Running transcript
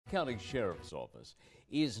County Sheriff's Office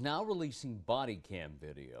is now releasing body cam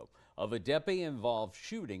video of a deputy-involved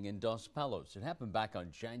shooting in Dos Palos. It happened back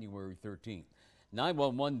on January 13th.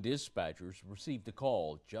 911 dispatchers received a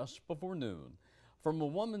call just before noon from a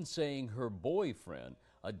woman saying her boyfriend,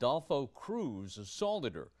 Adolfo Cruz,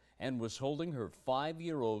 assaulted her and was holding her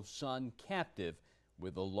 5-year-old son captive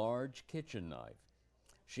with a large kitchen knife.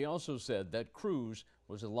 She also said that Cruz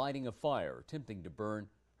was lighting a fire, attempting to burn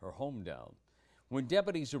her home down. When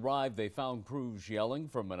deputies arrived, they found Cruz yelling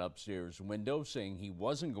from an upstairs window, saying he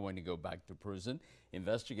wasn't going to go back to prison.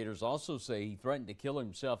 Investigators also say he threatened to kill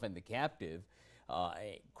himself and the captive.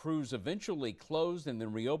 Cruz eventually closed and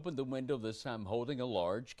then reopened the window, this time holding a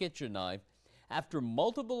large kitchen knife. After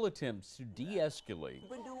multiple attempts to de-escalate,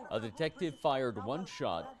 a detective fired one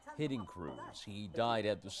shot, hitting Cruz. He died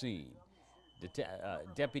at the scene.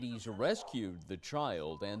 Deputies rescued the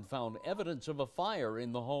child and found evidence of a fire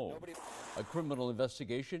in the home. A criminal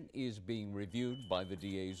investigation is being reviewed by the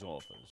DA's office.